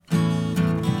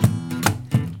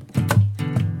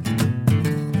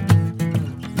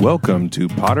Welcome to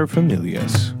Pater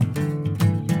Familias,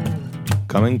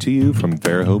 coming to you from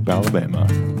Fairhope, Alabama.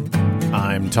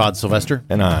 I'm Todd Sylvester.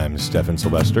 And I'm Stephen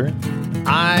Sylvester.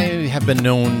 I have been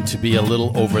known to be a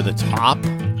little over the top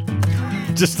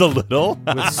Just a little?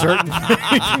 with certain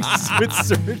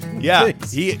things. Yeah,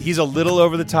 things. he's a little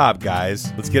over the top,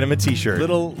 guys. Let's get him a t-shirt. A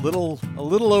little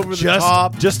over the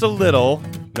top. Just a little.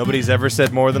 Nobody's ever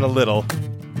said more than a little.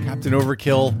 Captain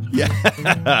Overkill.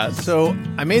 Yeah. So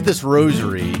I made this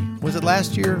rosary. Was it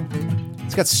last year?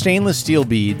 It's got stainless steel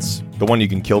beads. The one you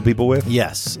can kill people with?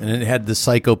 Yes, and it had the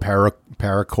Psycho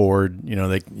paracord. You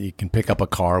know, you can pick up a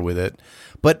car with it.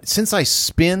 But since I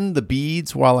spin the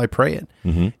beads while I pray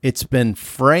it, it's been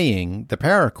fraying the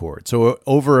paracord. So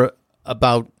over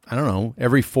about, I don't know,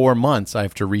 every 4 months I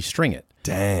have to restring it.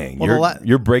 Dang. Well,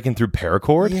 you're breaking through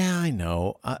paracord? Yeah, I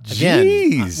know.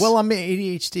 Jeez. Well, I'm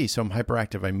ADHD, so I'm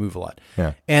hyperactive. I move a lot.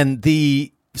 Yeah. And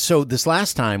so this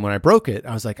last time when I broke it,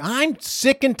 I was like, I'm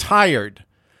sick and tired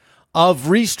of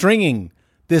restringing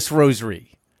this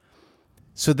rosary.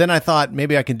 So then I thought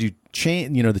maybe I can do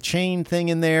the chain thing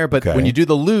in there. But when you do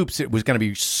the loops, it was going to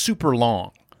be super long.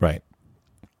 Right.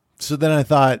 So then I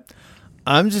thought,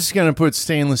 I'm just going to put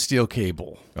stainless steel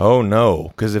cable. Oh, no.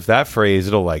 Because if that frays,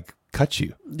 it'll, cut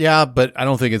you. Yeah, but I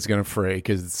don't think it's going to fray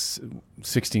because it's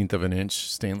 1/16 of an inch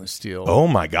stainless steel. Oh,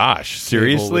 my gosh.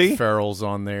 Seriously? With ferrules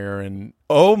on there. And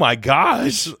Oh, my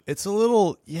gosh. it's a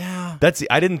little, yeah.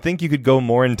 I didn't think you could go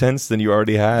more intense than you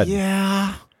already had.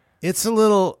 Yeah. It's a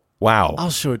little... Wow. I'll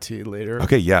show it to you later.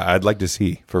 Okay, yeah, I'd like to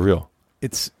see, for real.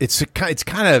 It's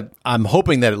kind of. I'm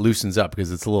hoping that it loosens up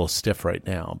because it's a little stiff right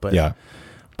now. But Yeah.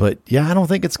 I don't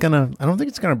think it's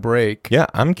gonna break. Yeah,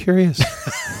 I'm curious.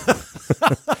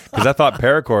 Because I thought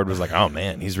paracord was like, oh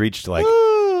man, he's reached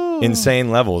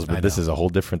insane levels, but this is a whole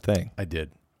different thing. I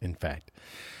did, in fact.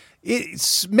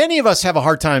 Many of us have a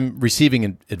hard time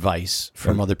receiving advice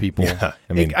from other people. Yeah,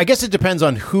 I guess it depends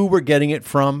on who we're getting it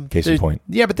from. Case in point.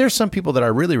 Yeah, but there's some people that I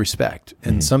really respect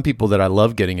and some people that I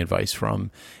love getting advice from.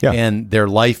 Yeah. And their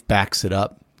life backs it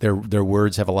up. Their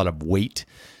words have a lot of weight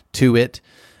to it.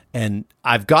 And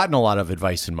I've gotten a lot of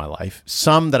advice in my life,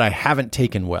 some that I haven't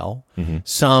taken well,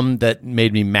 some that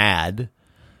made me mad,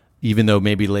 even though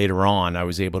maybe later on I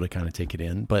was able to kind of take it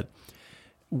in. But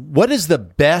what is the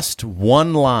best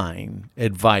one-line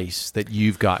advice that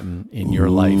you've gotten in your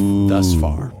life thus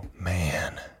far?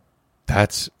 Man,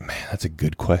 that's a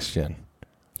good question.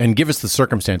 And give us the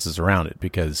circumstances around it,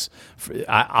 because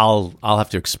I'll have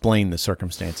to explain the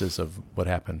circumstances of what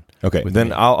happened. Okay, with then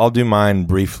me. I'll do mine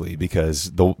briefly,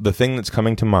 because the thing that's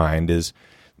coming to mind is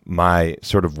my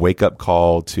sort of wake-up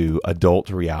call to adult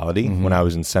reality when I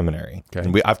was in seminary. Okay.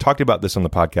 And I've talked about this on the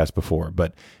podcast before,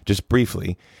 but just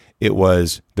briefly, it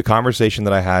was the conversation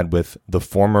that I had with the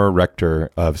former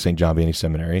rector of St. John Vianney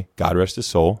Seminary, God rest his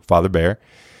soul, Father Bear.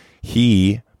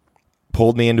 He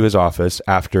pulled me into his office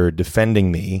after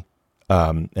defending me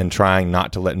and trying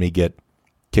not to let me get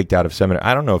kicked out of seminary.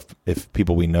 I don't know if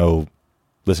people we know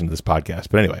listen to this podcast,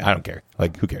 but anyway, I don't care.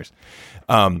 Who cares?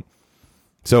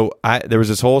 So there was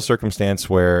this whole circumstance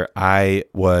where I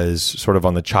was sort of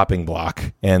on the chopping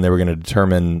block, and they were going to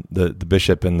determine, the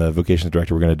bishop and the vocations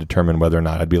director were going to determine whether or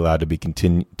not I'd be allowed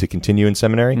to continue in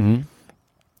seminary. And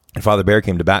Father Bear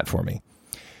came to bat for me,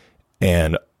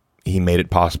 and he made it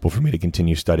possible for me to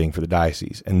continue studying for the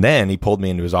diocese. And then he pulled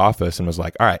me into his office and was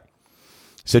like, all right,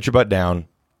 sit your butt down.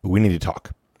 We need to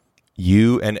talk.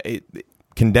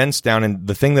 Condensed down, and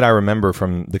the thing that I remember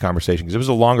from the conversation, because it was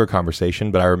a longer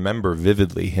conversation, but I remember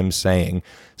vividly him saying,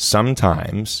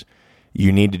 sometimes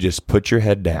you need to just put your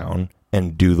head down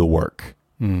and do the work.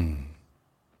 And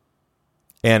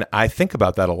I think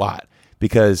about that a lot,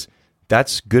 because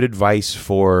that's good advice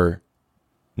for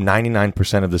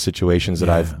 99% of the situations that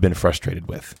I've been frustrated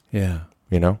with. Yeah.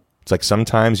 It's like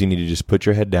sometimes you need to just put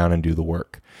your head down and do the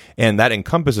work. And that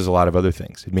encompasses a lot of other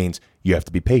things. It means you have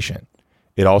to be patient.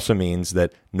 It also means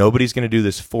that nobody's going to do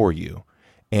this for you.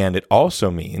 And it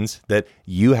also means that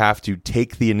you have to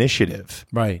take the initiative.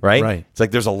 Right. It's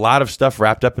like there's a lot of stuff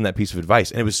wrapped up in that piece of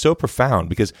advice. And it was so profound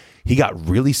because he got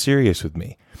really serious with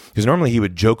me. Because normally he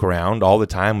would joke around all the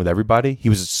time with everybody. He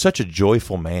was such a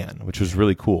joyful man, which was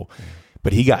really cool.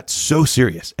 But he got so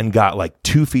serious and got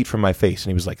 2 feet from my face.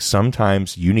 And he was like,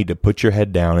 sometimes you need to put your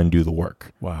head down and do the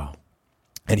work. Wow.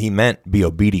 And he meant be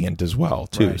obedient as well,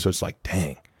 too. Right. So it's like,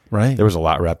 dang. Right. There was a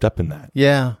lot wrapped up in that.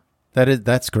 Yeah.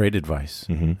 That's great advice.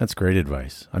 That's great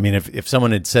advice. I mean, if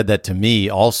someone had said that to me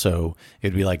also,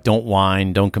 it'd be like, don't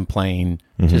whine, don't complain.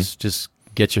 Just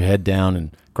get your head down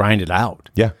and grind it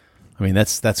out. Yeah. I mean,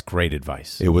 that's great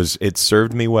advice. It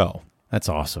served me well. That's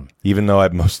awesome. Even though I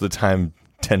most of the time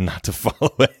tend not to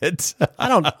follow it.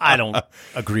 I don't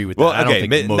agree with that. Well, I don't okay,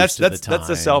 think most of the time. that's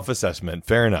a self-assessment.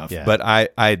 Fair enough. Yeah. But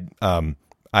I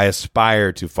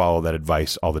aspire to follow that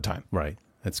advice all the time. Right.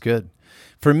 That's good.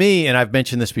 For me, and I've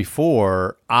mentioned this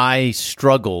before, I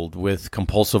struggled with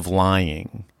compulsive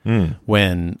lying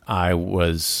when I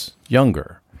was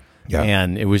younger. Yeah.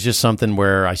 And it was just something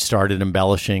where I started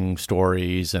embellishing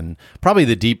stories, and probably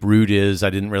the deep root is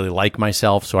I didn't really like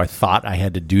myself, so I thought I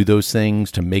had to do those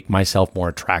things to make myself more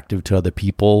attractive to other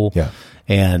people. Yeah.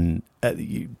 And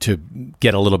to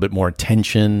get a little bit more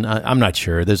attention. I'm not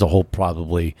sure. There's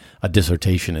probably a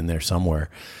dissertation in there somewhere.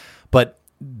 But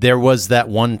there was that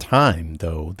one time,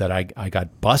 though, that I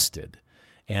got busted,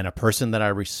 and a person that I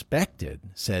respected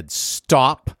said,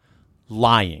 "Stop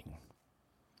lying.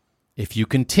 If you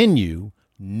continue,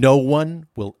 no one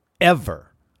will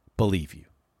ever believe you."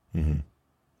 Mm-hmm.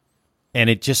 And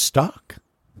it just stuck.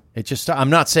 It just stuck. I'm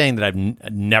not saying that I've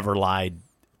never lied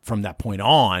from that point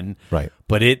on, Right.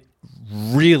 but it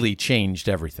really changed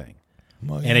everything.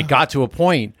 Well, And it got to a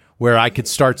point where I could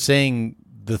start saying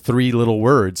the three little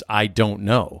words, "I don't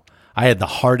know." I had the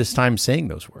hardest time saying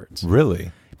those words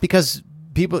Really? because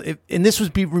people,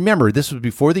 and remember, this was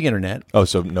before the internet. Oh,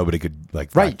 so nobody could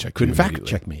fact check Couldn't you fact immediately.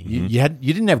 check me.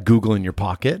 You didn't have Google in your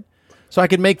pocket, so I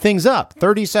could make things up.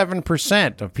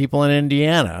 37% of people in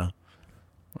Indiana,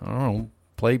 I don't know,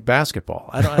 play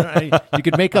basketball. You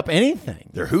could make up anything.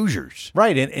 They're Hoosiers.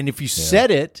 Right, and if you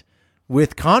said it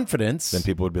with confidence, Then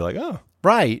people would be like, oh.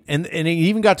 right, and it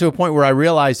even got to a point where I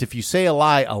realized if you say a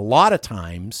lie a lot of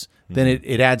times, then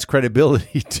it adds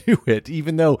credibility to it,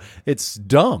 even though it's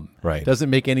dumb. Right. Doesn't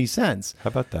make any sense. How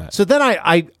about that? So then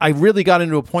I really got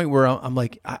into a point where I'm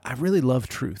like, I really love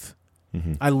truth.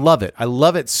 Mm-hmm. I love it. I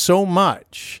love it so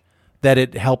much that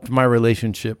it helped my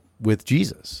relationship with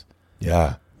Jesus,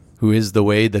 Yeah. who is the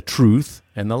way, the truth,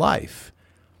 and the life.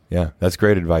 Yeah. That's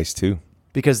great advice, too.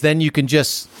 Because then you can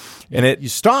just, And you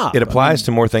stop. It applies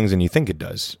to more things than you think it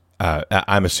does.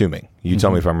 I'm assuming. You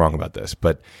tell me if I'm wrong about this.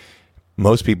 But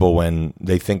most people, when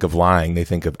they think of lying, they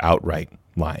think of outright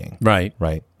lying. Right.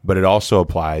 Right. But it also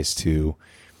applies to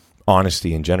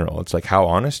honesty in general. It's like, how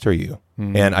honest are you?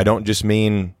 And I don't just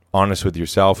mean honest with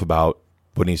yourself about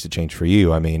what needs to change for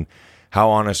you. I mean, how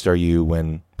honest are you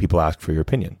when people ask for your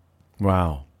opinion?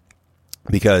 Wow.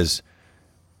 Because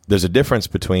there's a difference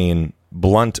between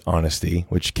blunt honesty,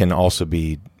 which can also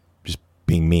be just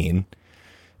being mean,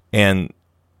 and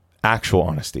actual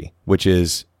honesty, which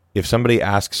is if somebody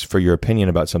asks for your opinion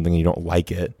about something and you don't like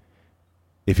it,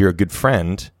 if you're a good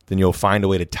friend, then you'll find a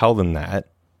way to tell them that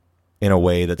in a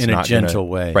way that's In a not gentle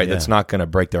way, right? yeah. That's not going to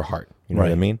break their heart. You know what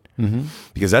I Right. mean? Mm-hmm.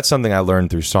 Because that's something I learned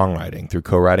through songwriting, through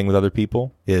co-writing with other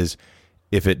people. Is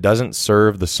if it doesn't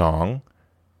serve the song,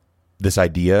 this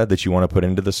idea that you want to put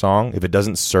into the song, if it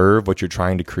doesn't serve what you're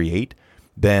trying to create,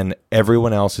 then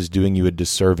everyone else is doing you a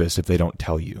disservice if they don't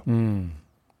tell you.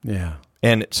 Yeah.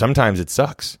 And sometimes it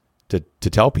sucks to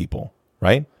tell people,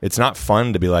 right? It's not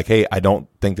fun to be like, hey, I don't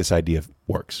think this idea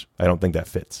works. I don't think that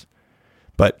fits.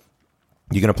 But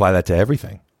you can apply that to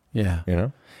everything, Yeah. you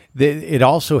know? It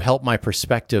also helped my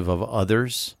perspective of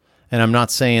others. And I'm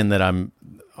not saying that I'm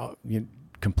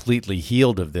completely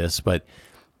healed of this, but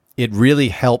it really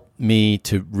helped me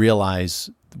to realize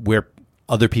where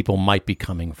other people might be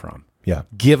coming from. Yeah.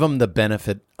 Give them the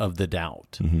benefit of the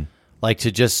doubt. Like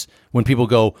to just, when people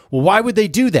go, well, why would they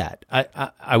do that?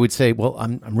 I would say, well,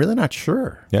 I'm really not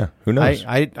sure. Yeah. Who knows?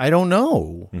 I don't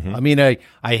know. I mean, I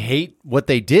hate what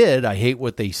they did. I hate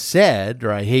what they said,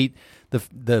 or I hate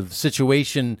the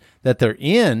situation that they're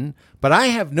in, but I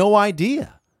have no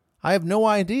idea. I have no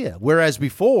idea. Whereas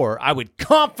before, I would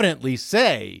confidently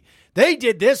say, they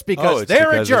did this because it's they're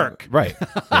a because jerk. Right.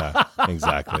 Yeah,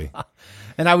 exactly.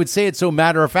 And I would say it so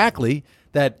matter-of-factly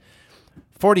that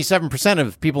 47%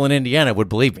 of people in Indiana would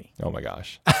believe me. Oh my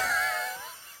gosh.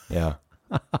 Yeah.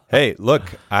 Hey, look,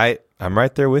 I'm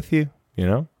right there with you. You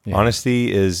know,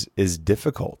 honesty is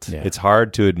difficult. Yeah. It's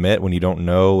hard to admit when you don't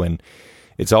know, and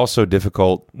it's also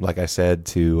difficult, like I said,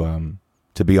 to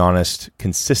be honest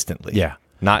consistently. Yeah.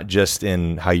 Not just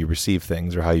in how you receive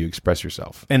things or how you express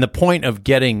yourself. And the point of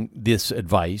getting this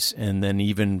advice, and then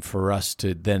even for us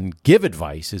to then give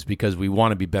advice, is because we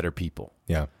want to be better people.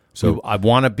 Yeah. So I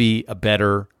want to be a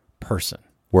better person.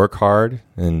 work hard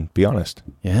and be honest.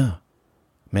 Yeah.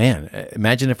 Man,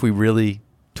 imagine if we really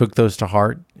took those to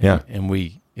heart. Yeah. And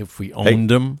if we owned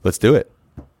them. Let's do it.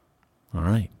 All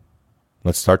right.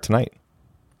 Let's start tonight.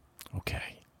 Okay.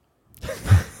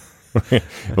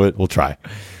 We'll try.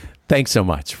 Thanks so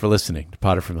much for listening to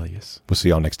Paterfamilias. We'll see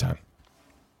y'all next time.